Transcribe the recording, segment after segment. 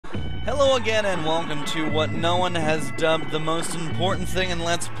Hello again and welcome to what no one has dubbed the most important thing in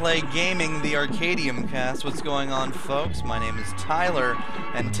Let's Play Gaming, the TheArcadiumCast. What's going on, folks? My name is Tyler,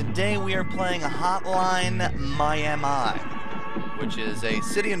 and today we are playing Hotline Miami, which is a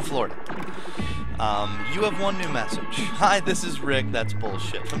city in Florida. You have one new message. Hi, this is Rick. That's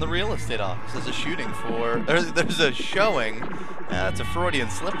bullshit. From the real estate office. There's a showing. That's a Freudian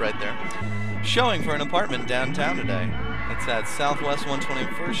slip right there. Showing for an apartment downtown today. It's at Southwest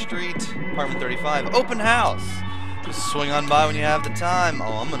 121st Street, apartment 35. Open house. Just swing on by when you have the time.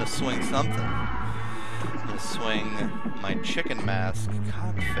 Oh, I'm gonna swing something. I'm gonna swing my chicken mask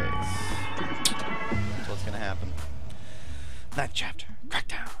cock face. That's what's gonna happen. Ninth chapter.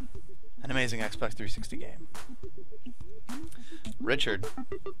 Crackdown. An amazing Xbox 360 game. Richard.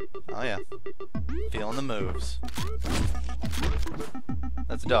 Oh yeah. Feeling the moves.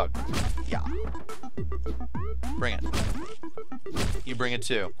 That's a dog. Yeah. Bring it. You bring it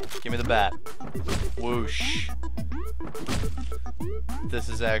too. Give me the bat. Whoosh. This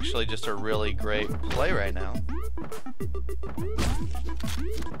is actually just a really great play right now.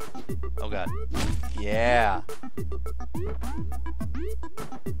 Oh god. Yeah.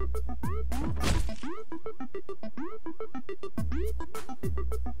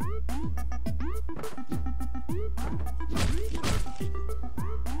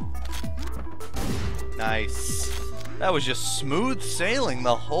 Nice. That was just smooth sailing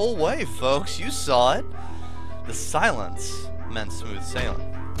the whole way, folks. You saw it. The silence meant smooth sailing.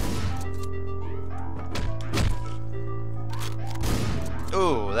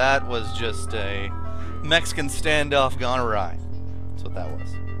 Ooh, that was just a Mexican standoff gone awry. That's what that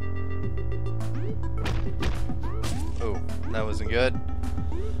was. Ooh, that wasn't good.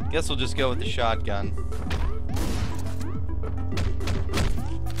 Guess we'll just go with the shotgun.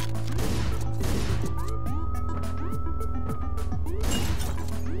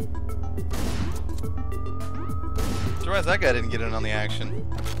 Surprised that guy didn't get in on the action.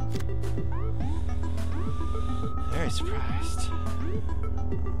 Very surprised.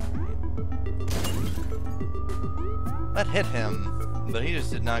 That hit him, but he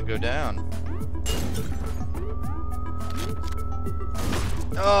just did not go down.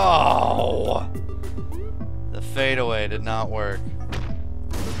 Oh! The fadeaway did not work.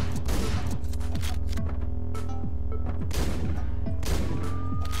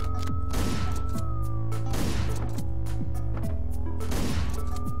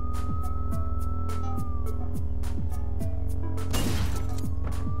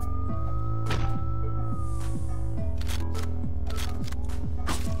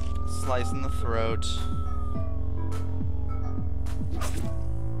 Slice in the throat.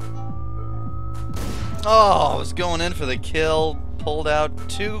 Oh, I was going in for the kill, pulled out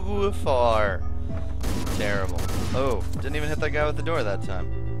too far. Terrible. Oh, didn't even hit that guy with the door that time.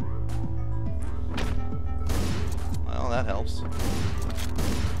 Well, that helps.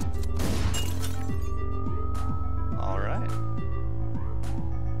 All right.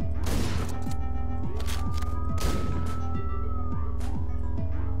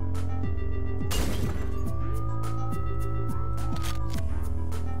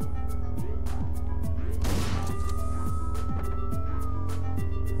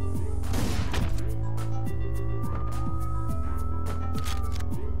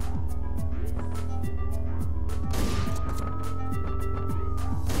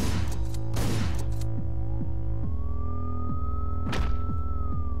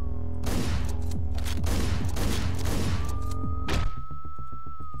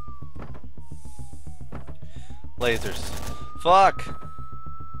 Lasers. Fuck!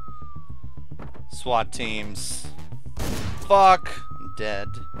 SWAT teams. Fuck! I'm dead.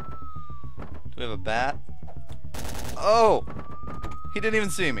 Do we have a bat? Oh! He didn't even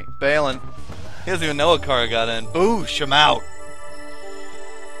see me. Bailing. He doesn't even know what car I got in. Boosh! I'm out!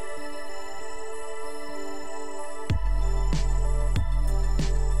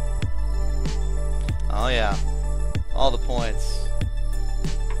 Oh yeah. All the points.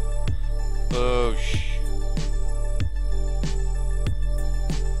 Boosh.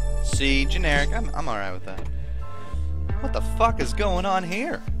 C, generic. I'm alright with that. What the fuck is going on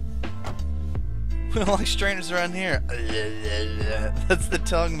here? We don't like strangers around here. That's the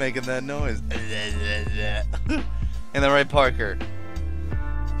tongue making that noise. And then right, Parker.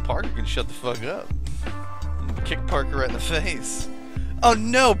 Parker can shut the fuck up. Kick Parker right in the face. Oh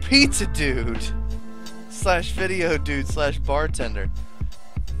no, pizza dude! Slash video dude slash bartender.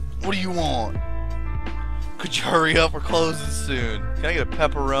 What do you want? Could you hurry up? We're closing soon. Can I get a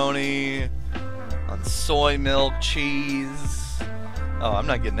pepperoni on soy milk, cheese? Oh, I'm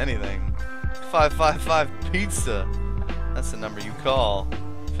not getting anything. 555 pizza. That's the number you call.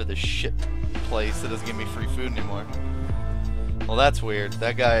 for this shit place that doesn't give me free food anymore. Well, that's weird.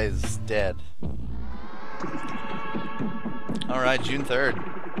 That guy is dead. Alright, June 3rd.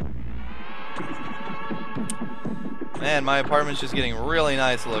 Man, my apartment's just getting really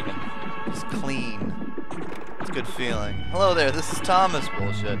nice looking. It's clean. It's a good feeling. Hello there, this is Thomas.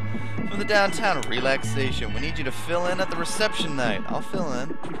 Bullshit. From the downtown relaxation. We need you to fill in at the reception night. I'll fill in.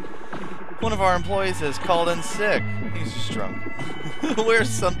 One of our employees has called in sick. He's just drunk. Wear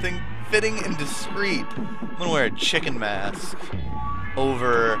something fitting and discreet. I'm gonna wear a chicken mask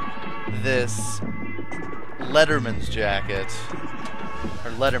over this Letterman's jacket.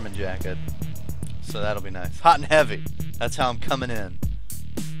 Or Letterman jacket. So that'll be nice. Hot and heavy. That's how I'm coming in.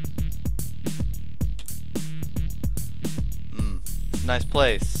 Nice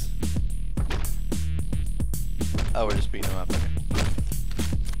place. Oh, we're just beating him up.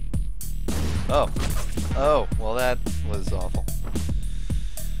 Oh. Oh, well that was awful.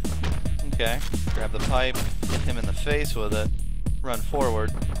 Okay. Grab the pipe, hit him in the face with it, run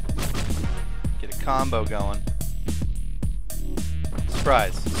forward, get a combo going.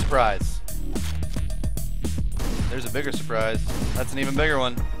 Surprise. Surprise. There's a bigger surprise. That's an even bigger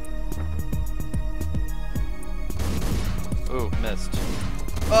one. Ooh, missed.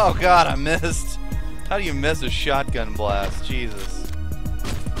 Oh god, I missed. How do you miss a shotgun blast? Jesus.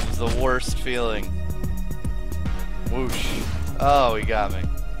 It's the worst feeling. Whoosh. Oh, he got me.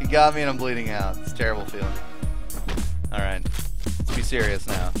 He got me and I'm bleeding out. It's a terrible feeling. Alright. Let's be serious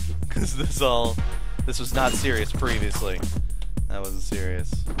now. Because this was not serious previously. That wasn't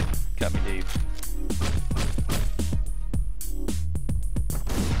serious. Cut me deep.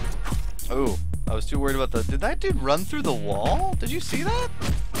 Ooh. I was too worried about the... Did that dude run through the wall? Did you see that?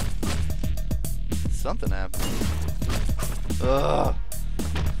 Something happened. Ugh.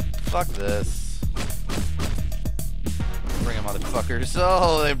 Fuck this. Bring it, motherfuckers.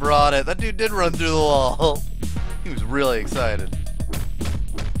 Oh, they brought it. That dude did run through the wall. He was really excited.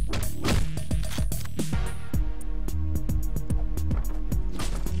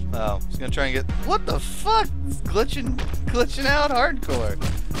 Oh, he's gonna try and get... What the fuck? It's glitching out hardcore.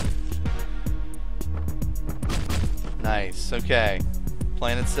 Nice, okay.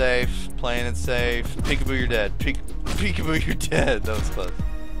 Playing it safe, playing it safe. Peekaboo, you're dead. Peekaboo, you're dead. That was close.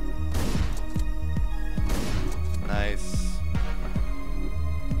 Nice.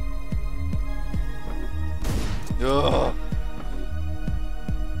 Ugh.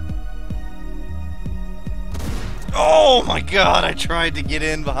 Oh my god, I tried to get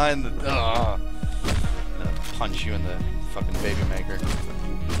in behind the... Ugh. I'm gonna punch you in the fucking baby maker.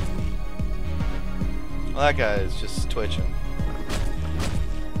 Well, that guy is just twitching.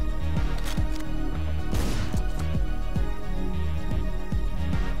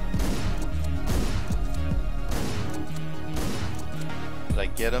 Did I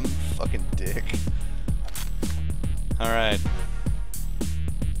get him? Fucking dick. Alright.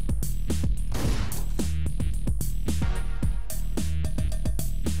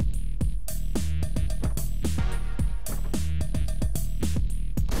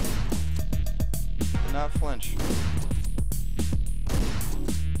 Not flinch.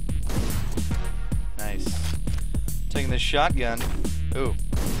 Nice. Taking this shotgun. Ooh.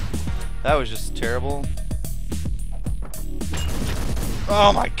 That was just terrible.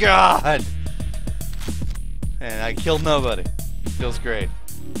 Oh my god! And I killed nobody. Feels great.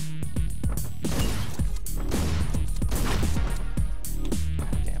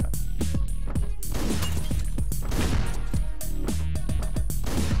 Damn it.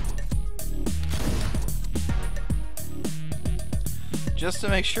 Just to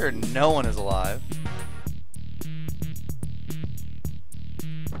make sure no one is alive.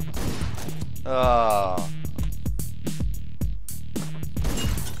 Oh.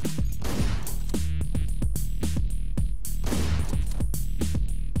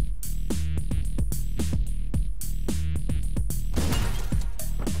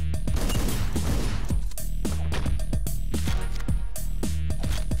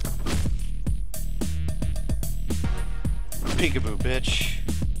 Peekaboo, bitch.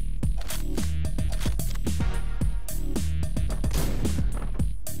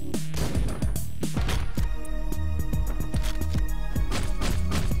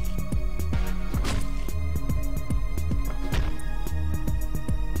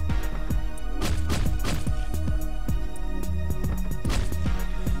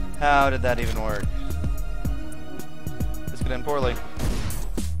 How did that even work? This could end poorly.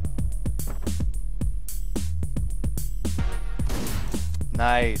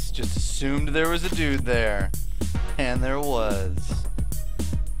 Nice. Just assumed there was a dude there. And there was.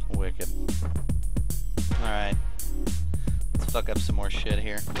 Wicked. Alright. Let's fuck up some more shit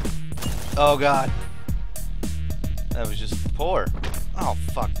here. Oh god. That was just poor. Oh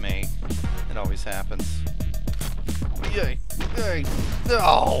fuck me. It always happens. Yay. Yay.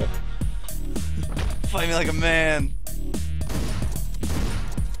 No! Fight me like a man.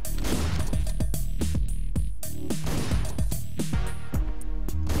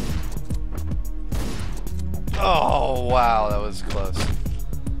 Oh wow, that was close.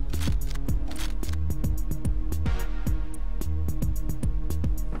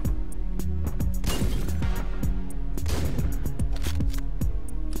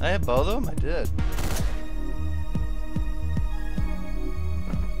 I hit both of them? I did.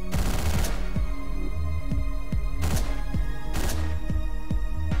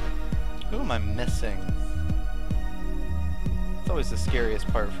 Who am I missing? It's always the scariest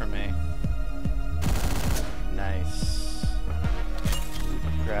part for me. Nice.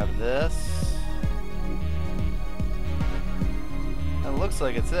 Grab this. That looks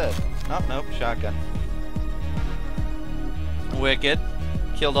like it's it. Oh, nope, shotgun. Wicked.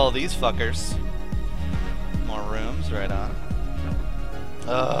 Killed all these fuckers. More rooms, right on.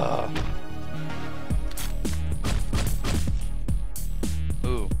 Ugh.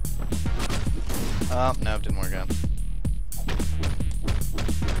 Ooh. Oh, no, didn't work out.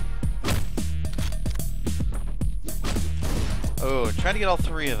 Oh, trying to get all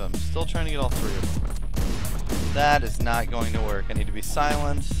three of them. Still trying to get all three of them. That is not going to work. I need to be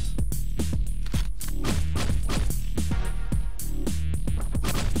silent.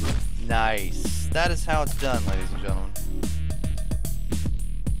 Nice. That is how it's done, ladies and gentlemen.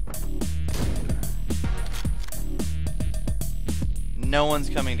 No one's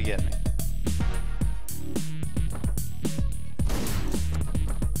coming to get me.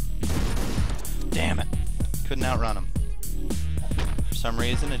 Damn it. Couldn't outrun them. For some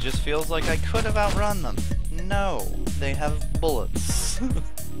reason, it just feels like I could have outrun them. No, they have bullets.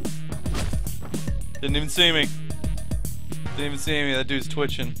 Didn't even see me. Didn't even see me. That dude's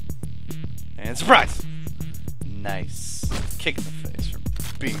twitching. And surprise! Nice. Kick in the face for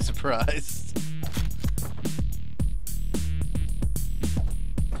being surprised.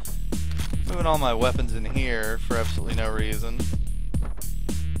 Moving all my weapons in here for absolutely no reason.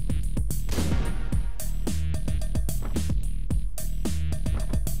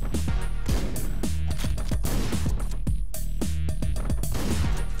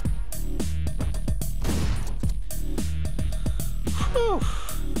 Whew.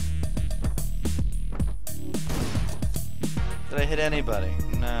 Did I hit anybody?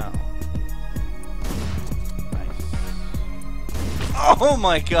 No. Nice. Oh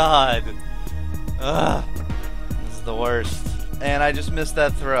my god! Ugh. This is the worst. And I just missed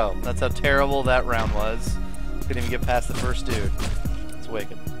that throw. That's how terrible that round was. Couldn't even get past the first dude. It's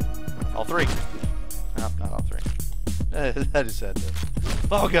wicked. All three. No, not all three. I just had to.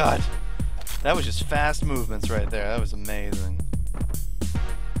 Oh god! That was just fast movements right there. That was amazing.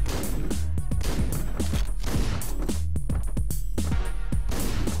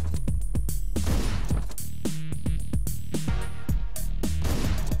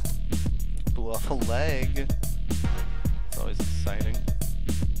 Blew off a leg. It's always exciting.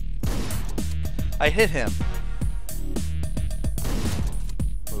 I hit him.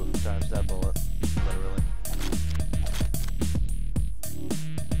 Ooh, dodged that bullet. Literally.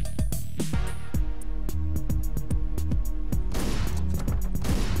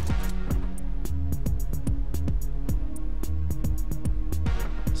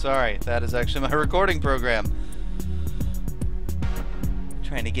 Sorry, that is actually my recording program.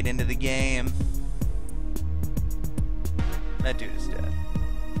 Trying to get into the game. That dude is dead.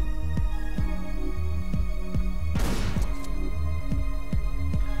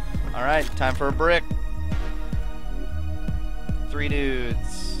 Alright, time for a brick. 3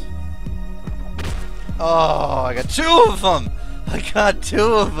 dudes. Oh, I got 2 of them! I got 2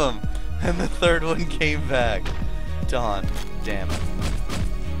 of them! And the third one came back. Dawn, damn it.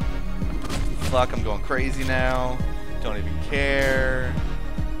 Fuck, I'm going crazy now. Don't even care.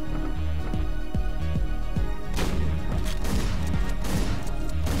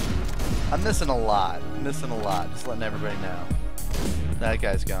 I'm missing a lot. Missing a lot. Just letting everybody know. That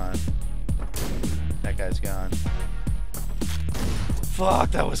guy's gone. That guy's gone.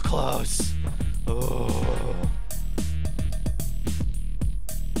 Fuck, that was close. Oh.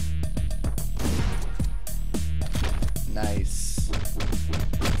 Nice.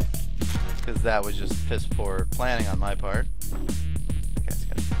 Because that was just piss poor planning on my part. That guy's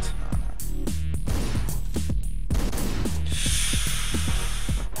got a ton of...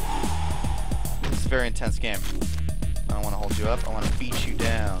 This is a very intense game. I don't want to hold you up. I want to beat you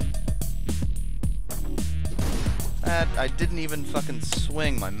down. I didn't even fucking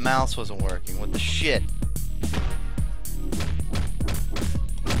swing. My mouse wasn't working. What the shit?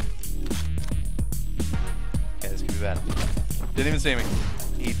 Okay, this could be bad. Didn't even see me.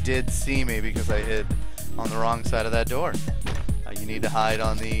 He did see me because I hid on the wrong side of that door. You need to hide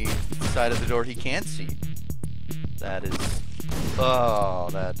on the side of the door he can't see. That is... Oh,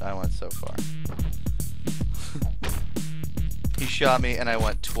 that... I went so far. He shot me and I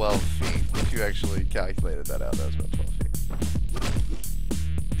went 12 feet. If you actually calculated that out, that was about 12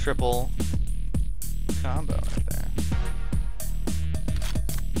 feet. Triple combo right there.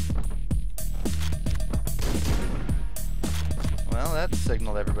 Well, that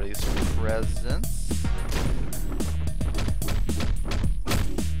signaled everybody's presence.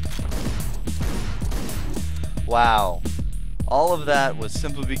 Wow. All of that was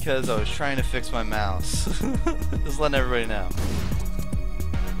simply because I was trying to fix my mouse. Just letting everybody know.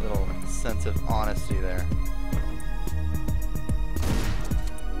 Little sense of honesty there.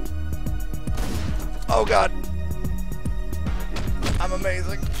 Oh god! I'm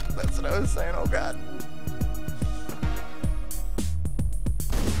amazing. That's what I was saying, oh god.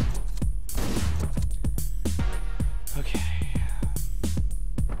 Okay.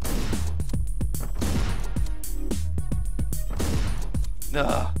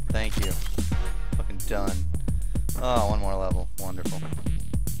 Ugh, thank you. Fucking done. Oh, one more level. Wonderful.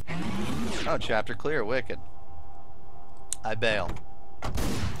 Oh, chapter clear. Wicked. I bail.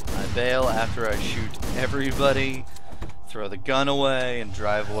 I bail after I shoot everybody, throw the gun away, and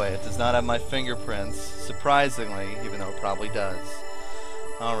drive away. It does not have my fingerprints, surprisingly, even though it probably does.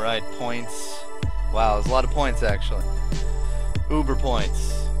 Alright, points. Wow, there's a lot of points, actually. Uber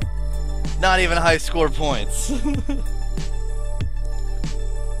points. Not even high score points.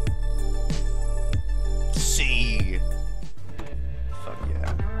 C. Fuck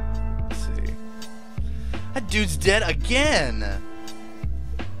yeah. C. That dude's dead again!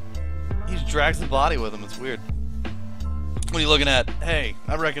 He just drags the body with him, it's weird. What are you looking at? Hey,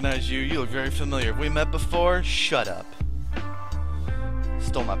 I recognize you. You look very familiar. Have we met before? Shut up.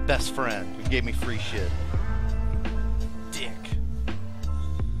 Stole my best friend who gave me free shit. Dick.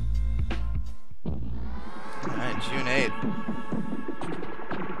 Alright, June 8th.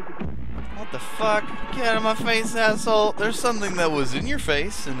 What the fuck? Get out of my face, asshole. There's something that was in your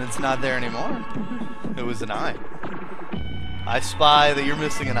face, and it's not there anymore. It was an eye. I spy that you're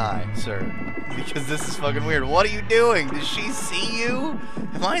missing an eye, sir. Because this is fucking weird. What are you doing? Does she see you?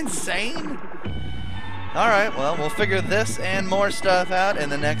 Am I insane? Alright, well, we'll figure this and more stuff out in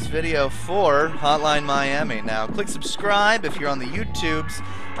the next video for Hotline Miami. Now, click subscribe if you're on the YouTubes,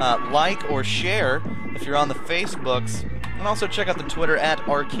 like or share if you're on the Facebooks, and also check out the Twitter at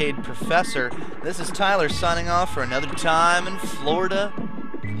TheArcadiumCast. This is Tyler signing off for another time in Florida,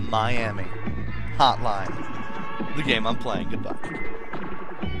 Miami. Hotline. The game I'm playing. Goodbye.